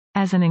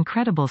As an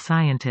incredible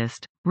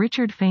scientist,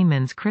 Richard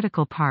Feynman's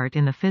critical part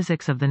in the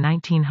physics of the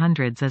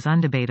 1900s is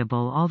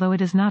undebatable, although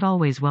it is not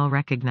always well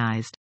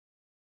recognized.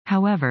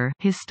 However,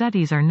 his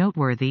studies are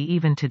noteworthy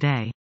even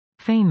today.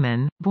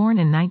 Feynman, born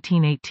in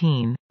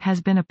 1918, has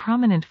been a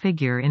prominent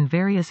figure in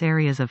various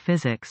areas of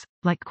physics,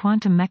 like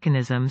quantum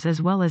mechanisms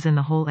as well as in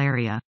the whole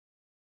area.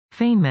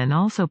 Feynman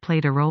also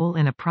played a role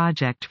in a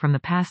project from the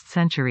past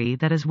century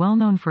that is well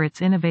known for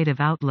its innovative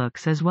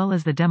outlooks as well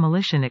as the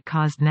demolition it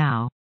caused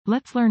now.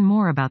 Let's learn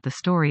more about the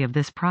story of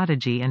this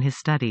prodigy and his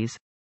studies.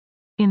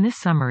 In this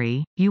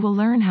summary, you will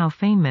learn how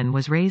Feynman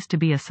was raised to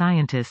be a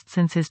scientist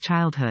since his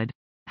childhood.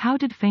 How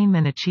did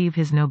Feynman achieve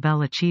his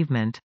Nobel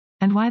achievement?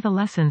 And why the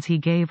lessons he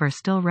gave are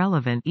still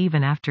relevant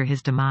even after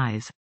his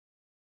demise.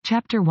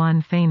 Chapter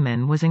 1.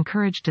 Feynman was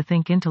encouraged to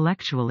think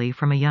intellectually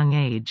from a young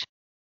age.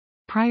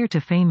 Prior to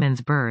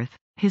Feynman's birth,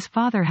 his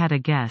father had a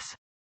guess.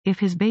 If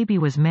his baby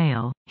was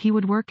male, he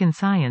would work in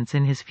science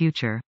in his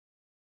future.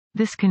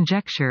 This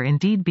conjecture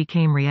indeed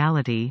became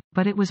reality,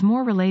 but it was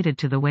more related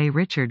to the way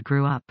Richard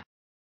grew up.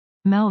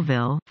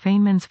 Melville,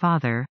 Feynman's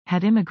father,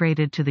 had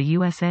immigrated to the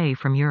USA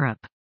from Europe.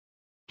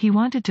 He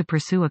wanted to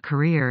pursue a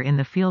career in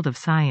the field of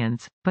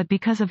science, but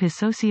because of his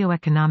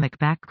socioeconomic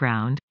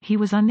background, he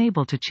was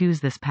unable to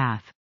choose this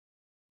path.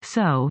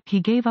 So,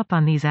 he gave up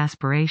on these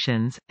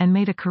aspirations, and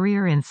made a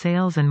career in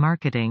sales and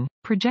marketing,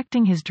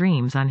 projecting his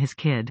dreams on his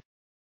kid.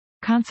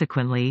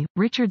 Consequently,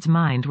 Richard's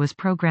mind was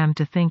programmed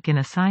to think in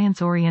a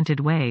science-oriented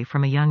way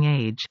from a young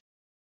age.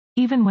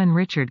 Even when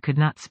Richard could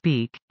not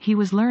speak, he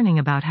was learning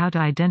about how to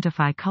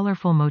identify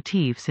colorful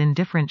motifs in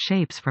different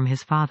shapes from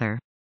his father.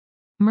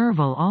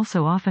 Melville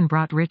also often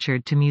brought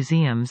Richard to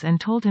museums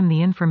and told him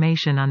the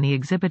information on the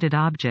exhibited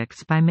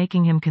objects by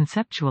making him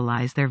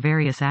conceptualize their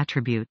various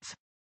attributes.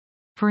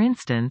 For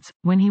instance,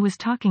 when he was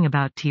talking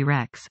about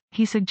T-Rex,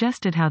 he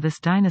suggested how this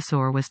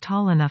dinosaur was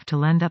tall enough to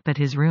lend up at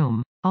his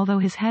room, although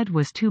his head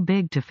was too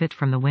big to fit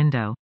from the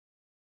window.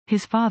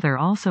 His father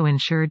also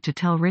ensured to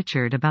tell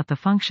Richard about the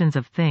functions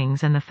of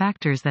things and the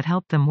factors that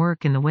help them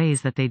work in the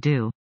ways that they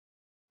do.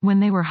 When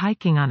they were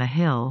hiking on a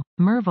hill,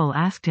 Melville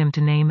asked him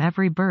to name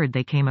every bird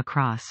they came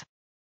across.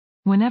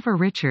 Whenever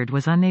Richard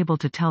was unable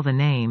to tell the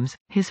names,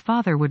 his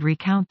father would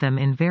recount them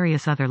in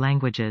various other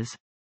languages.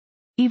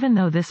 Even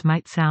though this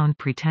might sound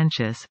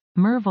pretentious,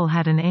 Melville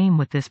had an aim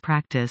with this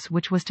practice,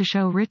 which was to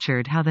show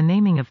Richard how the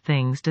naming of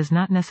things does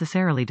not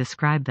necessarily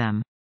describe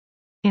them.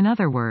 In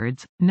other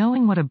words,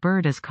 knowing what a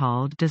bird is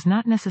called does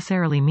not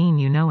necessarily mean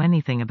you know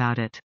anything about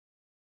it.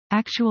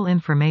 Actual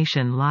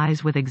information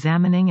lies with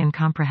examining and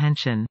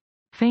comprehension.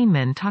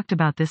 Feynman talked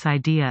about this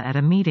idea at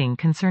a meeting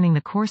concerning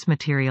the course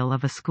material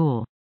of a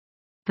school.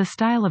 The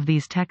style of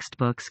these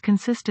textbooks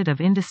consisted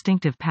of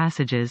indistinctive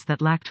passages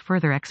that lacked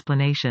further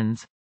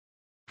explanations.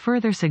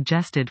 Further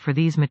suggested for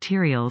these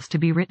materials to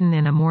be written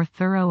in a more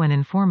thorough and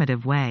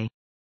informative way.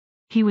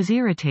 He was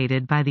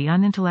irritated by the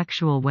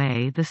unintellectual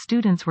way the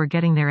students were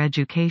getting their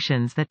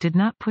educations that did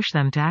not push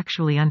them to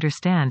actually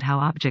understand how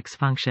objects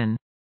function.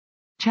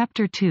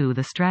 Chapter 2.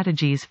 The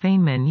strategies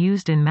Feynman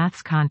used in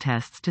maths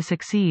contests to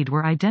succeed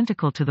were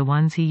identical to the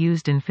ones he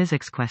used in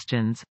physics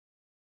questions.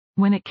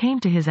 When it came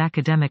to his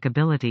academic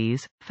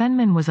abilities,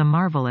 Feynman was a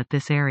marvel at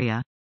this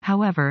area.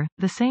 However,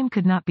 the same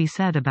could not be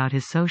said about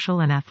his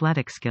social and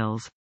athletic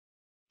skills.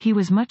 He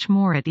was much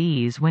more at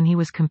ease when he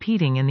was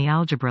competing in the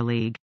Algebra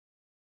League.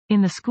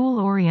 In the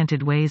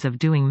school-oriented ways of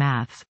doing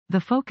maths,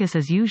 the focus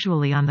is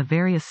usually on the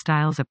various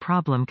styles a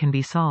problem can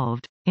be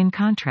solved. In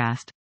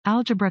contrast,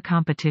 algebra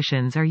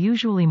competitions are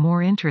usually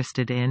more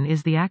interested in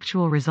is the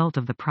actual result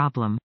of the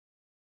problem.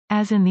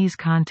 As in these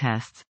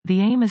contests,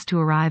 the aim is to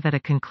arrive at a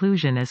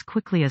conclusion as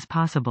quickly as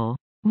possible.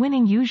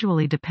 Winning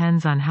usually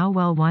depends on how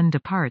well one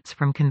departs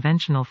from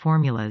conventional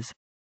formulas.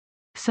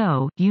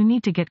 So, you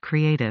need to get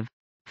creative.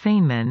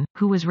 Feynman,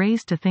 who was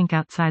raised to think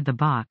outside the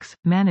box,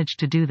 managed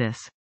to do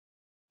this.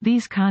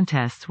 These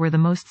contests were the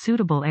most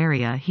suitable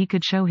area he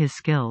could show his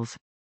skills.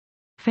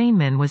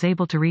 Feynman was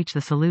able to reach the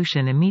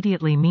solution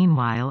immediately,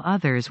 meanwhile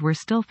others were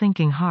still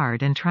thinking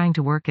hard and trying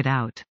to work it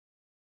out.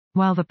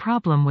 While the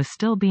problem was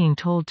still being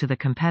told to the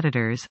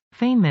competitors,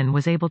 Feynman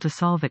was able to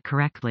solve it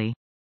correctly.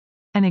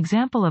 An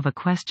example of a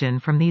question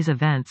from these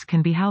events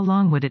can be how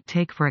long would it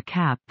take for a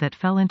cap that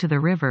fell into the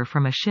river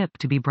from a ship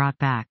to be brought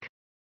back.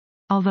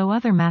 Although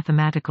other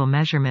mathematical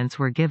measurements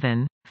were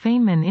given,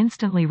 Feynman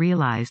instantly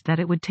realized that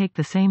it would take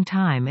the same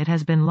time it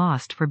has been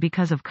lost for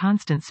because of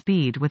constant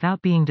speed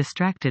without being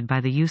distracted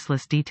by the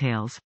useless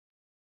details.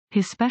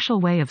 His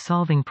special way of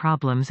solving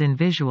problems in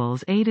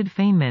visuals aided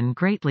Feynman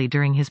greatly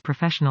during his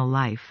professional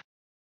life.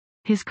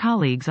 His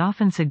colleagues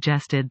often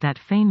suggested that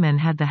Feynman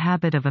had the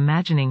habit of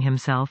imagining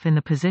himself in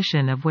the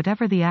position of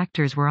whatever the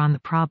actors were on the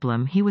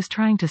problem he was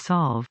trying to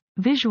solve,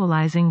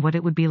 visualizing what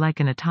it would be like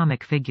an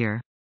atomic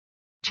figure.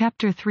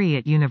 Chapter 3.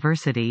 At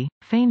university,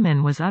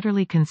 Feynman was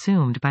utterly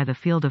consumed by the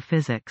field of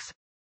physics.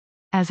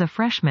 As a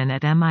freshman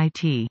at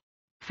MIT,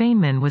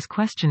 Feynman was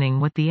questioning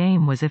what the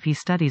aim was if he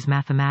studies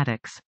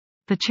mathematics.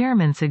 The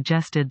chairman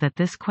suggested that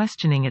this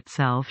questioning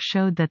itself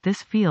showed that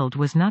this field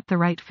was not the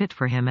right fit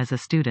for him as a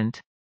student.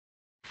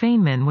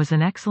 Feynman was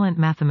an excellent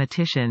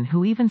mathematician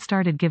who even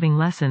started giving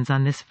lessons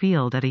on this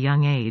field at a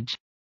young age.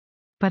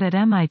 But at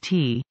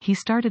MIT, he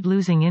started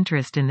losing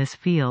interest in this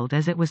field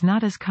as it was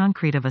not as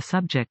concrete of a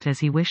subject as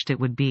he wished it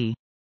would be.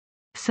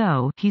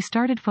 So, he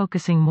started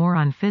focusing more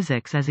on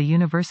physics as a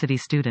university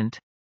student.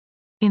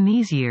 In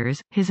these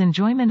years, his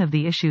enjoyment of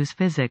the issues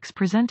physics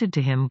presented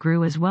to him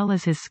grew as well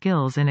as his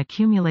skills in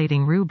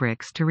accumulating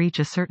rubrics to reach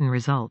a certain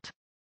result.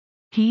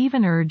 He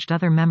even urged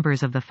other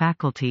members of the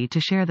faculty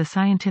to share the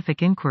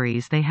scientific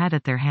inquiries they had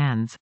at their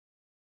hands.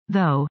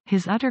 Though,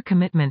 his utter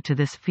commitment to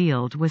this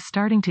field was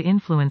starting to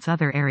influence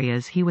other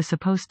areas he was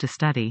supposed to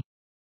study.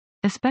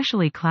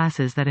 Especially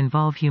classes that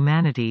involve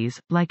humanities,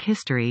 like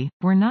history,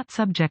 were not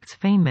subjects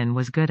Feynman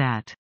was good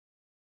at.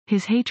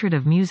 His hatred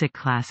of music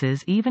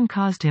classes even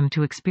caused him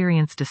to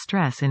experience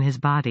distress in his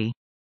body.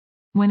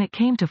 When it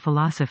came to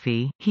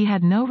philosophy, he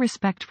had no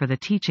respect for the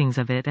teachings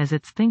of it as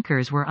its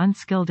thinkers were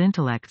unskilled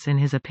intellects in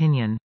his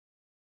opinion.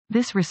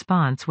 This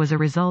response was a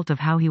result of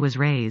how he was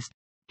raised.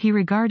 He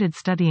regarded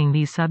studying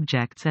these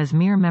subjects as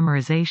mere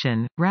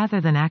memorization,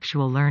 rather than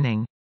actual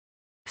learning.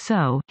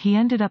 So, he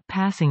ended up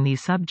passing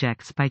these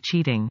subjects by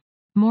cheating.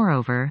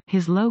 Moreover,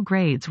 his low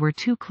grades were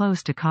too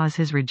close to cause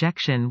his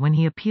rejection when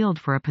he appealed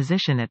for a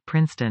position at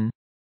Princeton.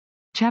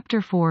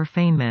 Chapter 4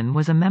 Feynman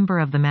was a member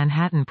of the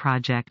Manhattan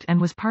Project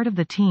and was part of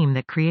the team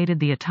that created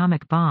the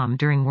atomic bomb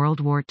during World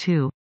War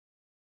II.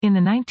 In the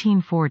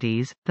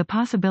 1940s, the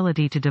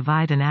possibility to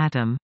divide an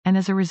atom, and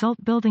as a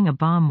result building a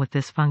bomb with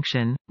this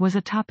function, was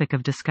a topic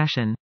of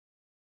discussion.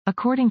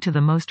 According to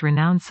the most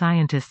renowned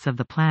scientists of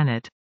the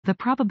planet, the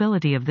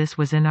probability of this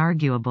was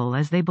inarguable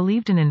as they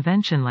believed an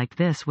invention like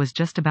this was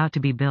just about to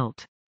be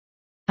built.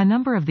 A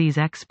number of these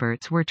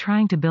experts were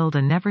trying to build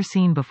a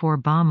never-seen-before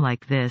bomb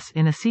like this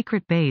in a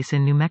secret base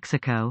in New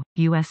Mexico,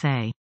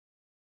 USA.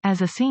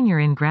 As a senior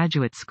in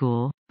graduate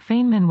school,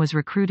 Feynman was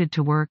recruited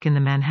to work in the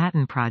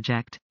Manhattan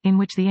Project, in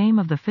which the aim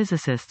of the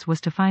physicists was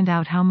to find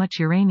out how much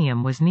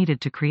uranium was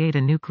needed to create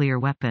a nuclear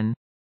weapon.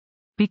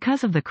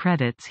 Because of the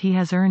credits he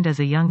has earned as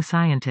a young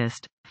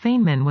scientist,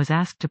 Feynman was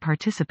asked to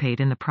participate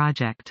in the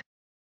project.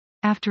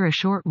 After a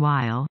short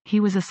while,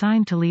 he was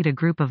assigned to lead a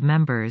group of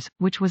members,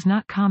 which was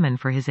not common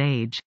for his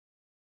age.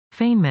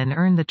 Feynman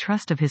earned the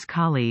trust of his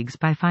colleagues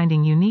by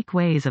finding unique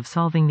ways of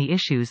solving the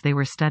issues they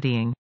were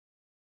studying.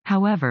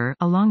 However,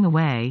 along the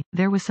way,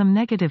 there was some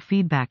negative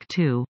feedback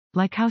too,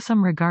 like how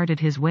some regarded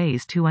his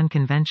ways too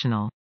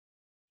unconventional.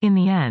 In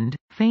the end,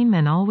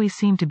 Feynman always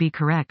seemed to be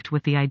correct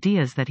with the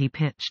ideas that he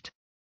pitched.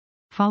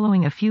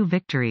 Following a few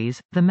victories,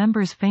 the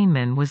members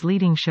Feynman was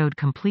leading showed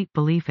complete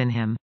belief in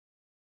him.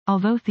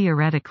 Although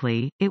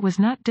theoretically, it was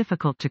not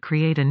difficult to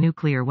create a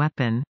nuclear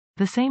weapon,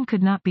 the same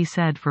could not be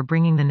said for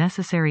bringing the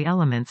necessary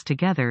elements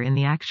together in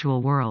the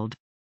actual world.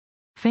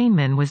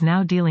 Feynman was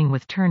now dealing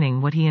with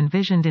turning what he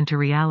envisioned into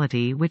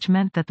reality, which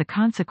meant that the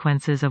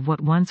consequences of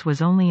what once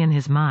was only in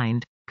his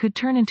mind could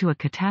turn into a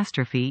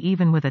catastrophe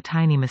even with a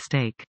tiny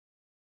mistake.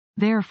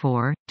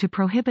 Therefore, to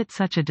prohibit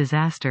such a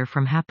disaster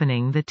from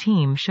happening, the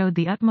team showed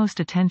the utmost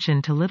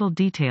attention to little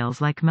details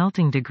like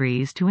melting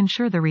degrees to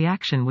ensure the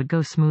reaction would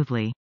go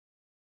smoothly.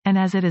 And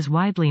as it is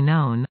widely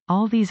known,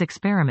 all these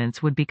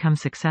experiments would become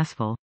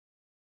successful.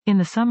 In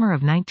the summer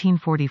of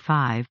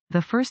 1945,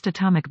 the first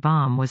atomic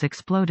bomb was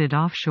exploded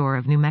offshore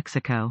of New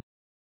Mexico.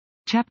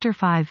 Chapter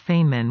 5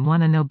 Feynman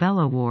won a Nobel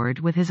Award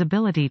with his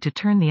ability to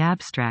turn the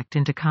abstract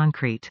into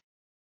concrete.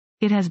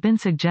 It has been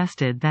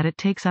suggested that it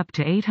takes up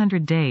to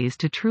 800 days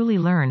to truly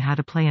learn how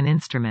to play an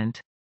instrument.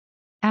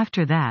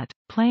 After that,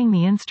 playing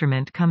the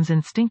instrument comes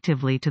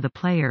instinctively to the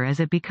player as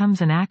it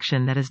becomes an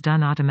action that is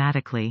done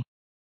automatically.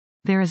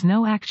 There is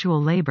no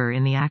actual labor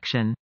in the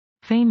action.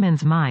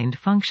 Feynman's mind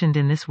functioned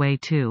in this way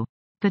too.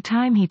 The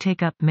time he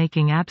took up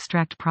making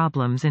abstract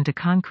problems into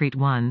concrete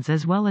ones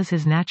as well as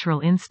his natural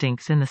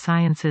instincts in the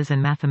sciences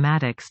and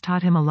mathematics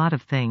taught him a lot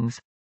of things.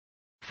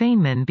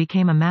 Feynman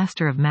became a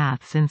master of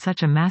maths in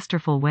such a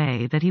masterful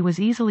way that he was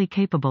easily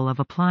capable of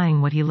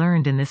applying what he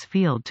learned in this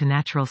field to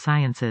natural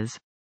sciences.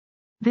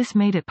 This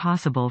made it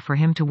possible for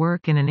him to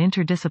work in an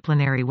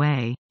interdisciplinary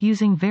way,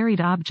 using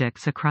varied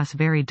objects across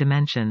varied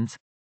dimensions.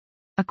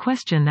 A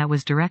question that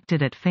was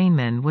directed at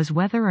Feynman was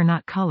whether or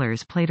not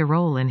colors played a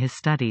role in his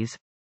studies.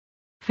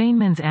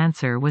 Feynman's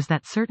answer was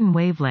that certain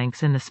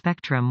wavelengths in the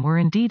spectrum were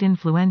indeed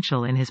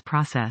influential in his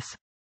process.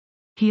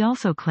 He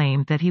also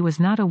claimed that he was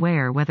not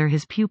aware whether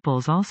his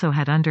pupils also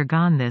had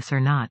undergone this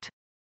or not.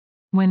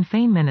 When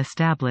Feynman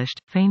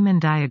established Feynman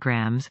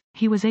diagrams,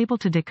 he was able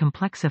to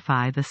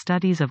decomplexify the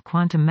studies of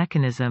quantum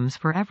mechanisms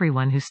for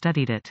everyone who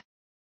studied it.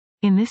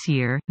 In this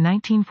year,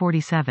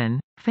 1947,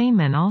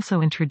 Feynman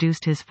also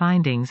introduced his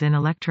findings in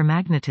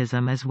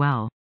electromagnetism as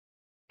well.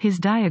 His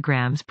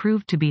diagrams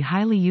proved to be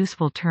highly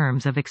useful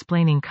terms of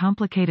explaining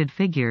complicated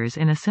figures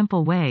in a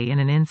simple way in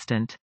an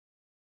instant.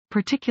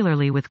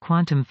 Particularly with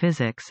quantum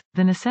physics,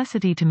 the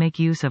necessity to make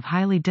use of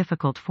highly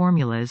difficult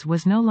formulas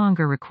was no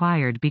longer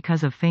required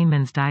because of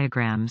Feynman's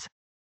diagrams.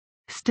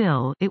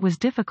 Still, it was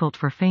difficult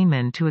for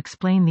Feynman to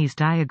explain these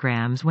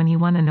diagrams when he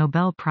won a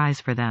Nobel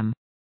Prize for them.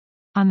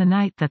 On the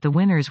night that the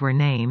winners were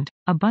named,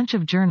 a bunch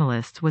of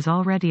journalists was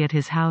already at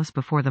his house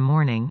before the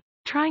morning,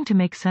 trying to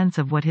make sense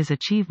of what his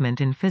achievement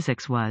in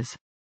physics was.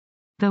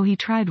 Though he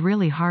tried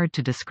really hard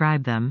to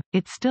describe them,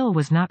 it still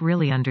was not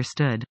really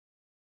understood.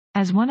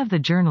 As one of the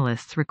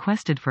journalists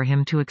requested for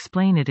him to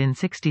explain it in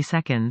 60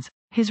 seconds,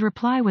 his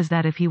reply was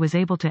that if he was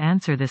able to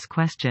answer this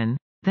question,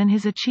 then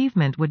his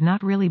achievement would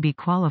not really be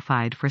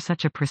qualified for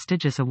such a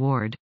prestigious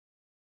award.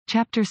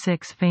 Chapter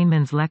 6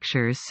 Feynman's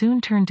lectures soon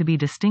turned to be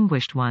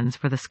distinguished ones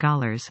for the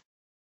scholars.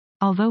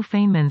 Although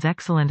Feynman's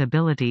excellent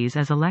abilities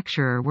as a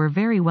lecturer were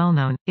very well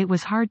known, it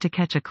was hard to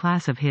catch a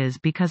class of his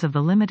because of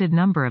the limited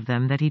number of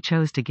them that he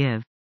chose to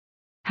give.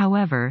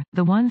 However,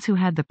 the ones who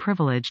had the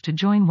privilege to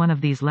join one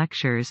of these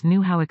lectures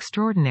knew how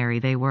extraordinary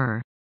they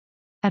were.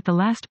 At the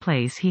last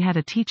place he had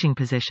a teaching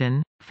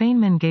position,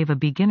 Feynman gave a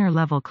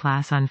beginner-level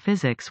class on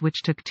physics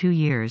which took 2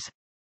 years.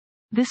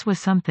 This was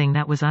something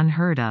that was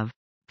unheard of.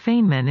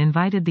 Feynman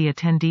invited the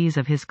attendees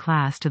of his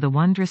class to the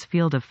wondrous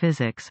field of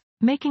physics,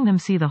 making them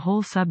see the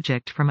whole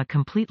subject from a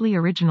completely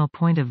original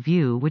point of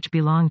view which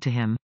belonged to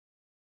him.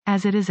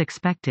 As it is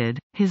expected,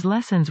 his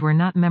lessons were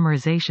not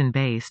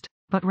memorization-based,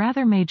 but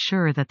rather made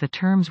sure that the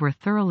terms were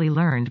thoroughly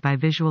learned by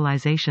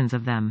visualizations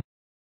of them.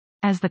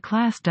 As the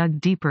class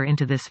dug deeper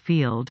into this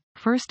field,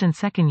 first and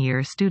second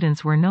year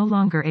students were no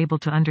longer able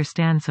to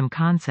understand some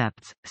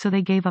concepts, so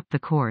they gave up the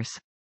course.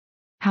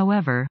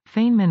 However,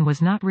 Feynman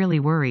was not really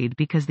worried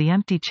because the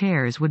empty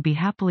chairs would be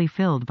happily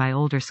filled by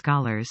older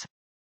scholars.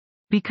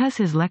 Because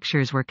his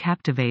lectures were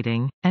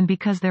captivating, and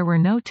because there were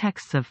no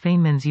texts of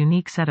Feynman's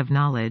unique set of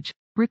knowledge,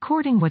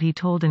 recording what he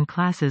told in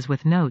classes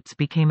with notes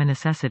became a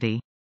necessity.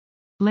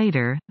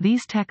 Later,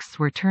 these texts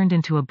were turned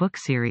into a book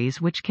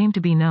series which came to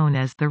be known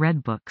as the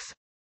Red Books.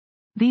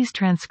 These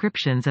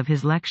transcriptions of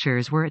his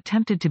lectures were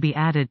attempted to be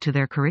added to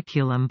their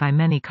curriculum by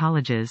many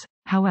colleges,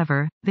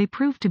 however, they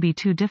proved to be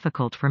too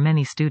difficult for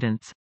many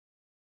students.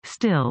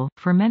 Still,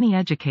 for many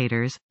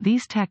educators,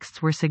 these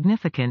texts were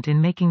significant in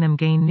making them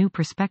gain new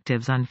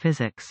perspectives on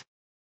physics.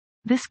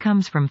 This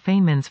comes from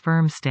Feynman's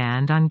firm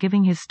stand on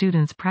giving his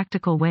students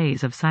practical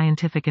ways of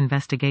scientific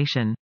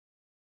investigation.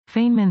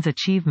 Feynman's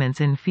achievements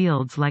in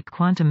fields like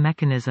quantum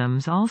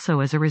mechanisms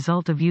also as a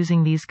result of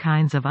using these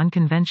kinds of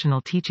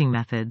unconventional teaching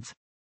methods.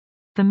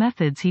 The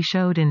methods he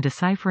showed in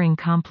deciphering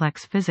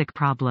complex physics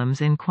problems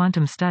in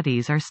quantum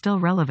studies are still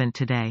relevant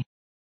today.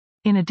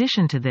 In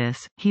addition to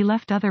this, he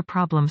left other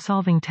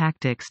problem-solving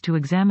tactics to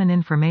examine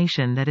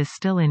information that is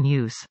still in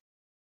use.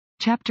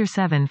 Chapter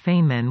 7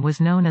 Feynman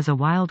was known as a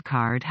wild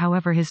card,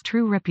 however his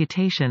true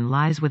reputation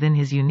lies within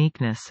his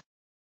uniqueness.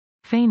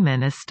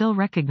 Feynman is still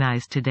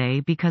recognized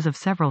today because of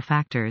several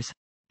factors.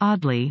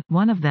 Oddly,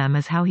 one of them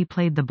is how he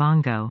played the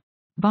bongo.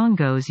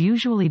 Bongos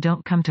usually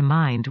don't come to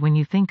mind when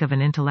you think of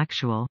an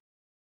intellectual.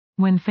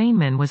 When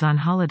Feynman was on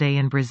holiday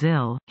in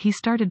Brazil, he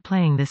started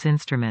playing this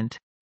instrument.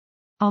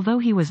 Although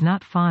he was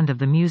not fond of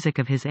the music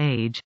of his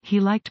age, he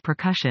liked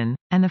percussion,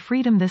 and the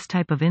freedom this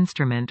type of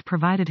instrument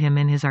provided him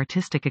in his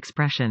artistic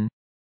expression.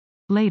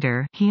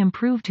 Later, he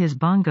improved his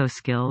bongo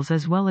skills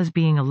as well as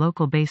being a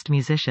local-based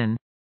musician.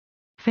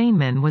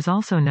 Feynman was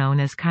also known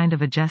as kind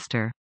of a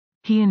jester.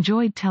 He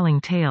enjoyed telling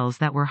tales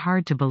that were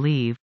hard to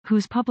believe,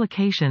 whose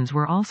publications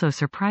were also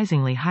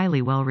surprisingly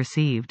highly well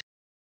received.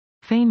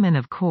 Feynman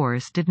of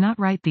course did not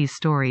write these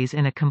stories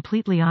in a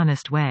completely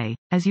honest way,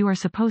 as you are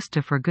supposed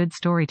to for good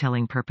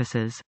storytelling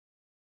purposes.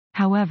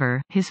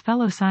 However, his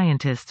fellow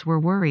scientists were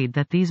worried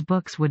that these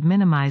books would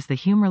minimize the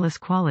humorless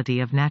quality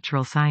of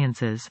natural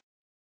sciences.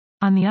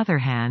 On the other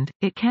hand,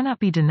 it cannot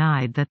be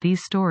denied that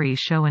these stories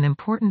show an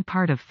important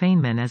part of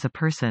Feynman as a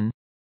person.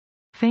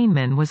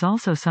 Feynman was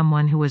also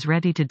someone who was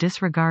ready to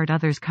disregard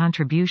others'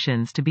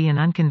 contributions to be an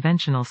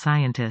unconventional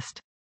scientist.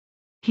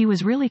 He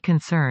was really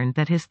concerned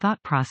that his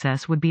thought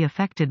process would be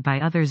affected by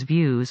others'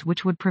 views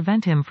which would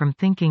prevent him from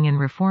thinking in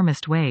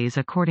reformist ways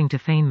according to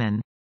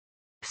Feynman.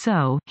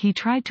 So, he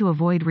tried to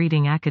avoid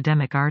reading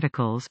academic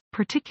articles,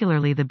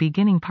 particularly the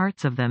beginning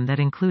parts of them that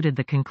included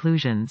the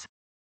conclusions.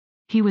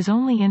 He was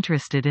only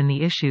interested in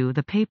the issue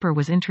the paper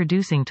was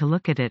introducing to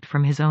look at it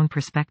from his own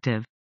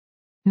perspective.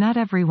 Not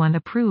everyone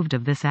approved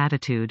of this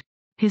attitude.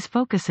 His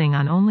focusing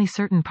on only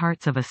certain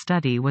parts of a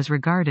study was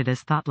regarded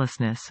as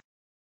thoughtlessness.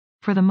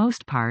 For the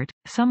most part,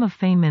 some of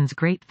Feynman's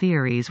great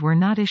theories were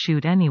not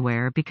issued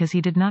anywhere because he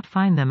did not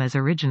find them as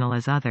original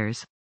as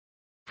others.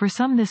 For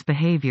some this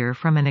behavior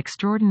from an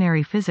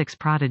extraordinary physics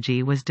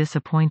prodigy was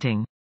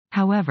disappointing.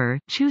 However,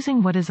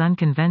 choosing what is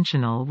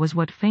unconventional was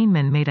what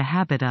Feynman made a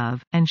habit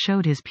of, and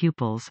showed his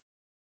pupils.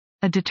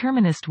 A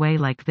determinist way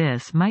like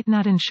this might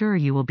not ensure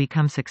you will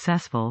become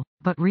successful,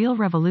 but real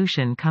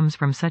revolution comes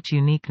from such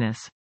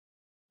uniqueness.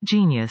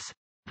 Genius.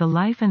 The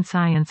Life and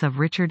Science of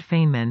Richard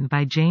Feynman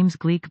by James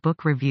Gleick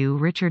Book Review.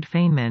 Richard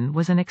Feynman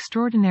was an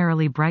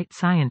extraordinarily bright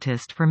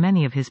scientist for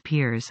many of his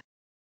peers.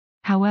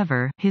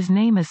 However, his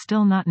name is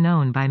still not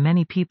known by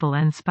many people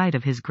in spite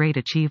of his great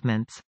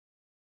achievements.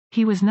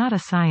 He was not a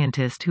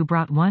scientist who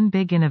brought one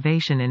big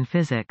innovation in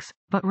physics,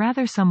 but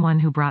rather someone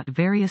who brought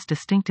various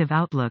distinctive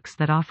outlooks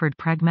that offered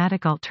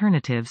pragmatic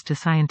alternatives to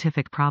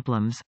scientific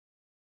problems.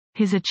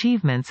 His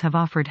achievements have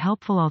offered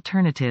helpful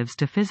alternatives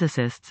to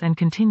physicists and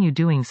continue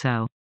doing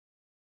so.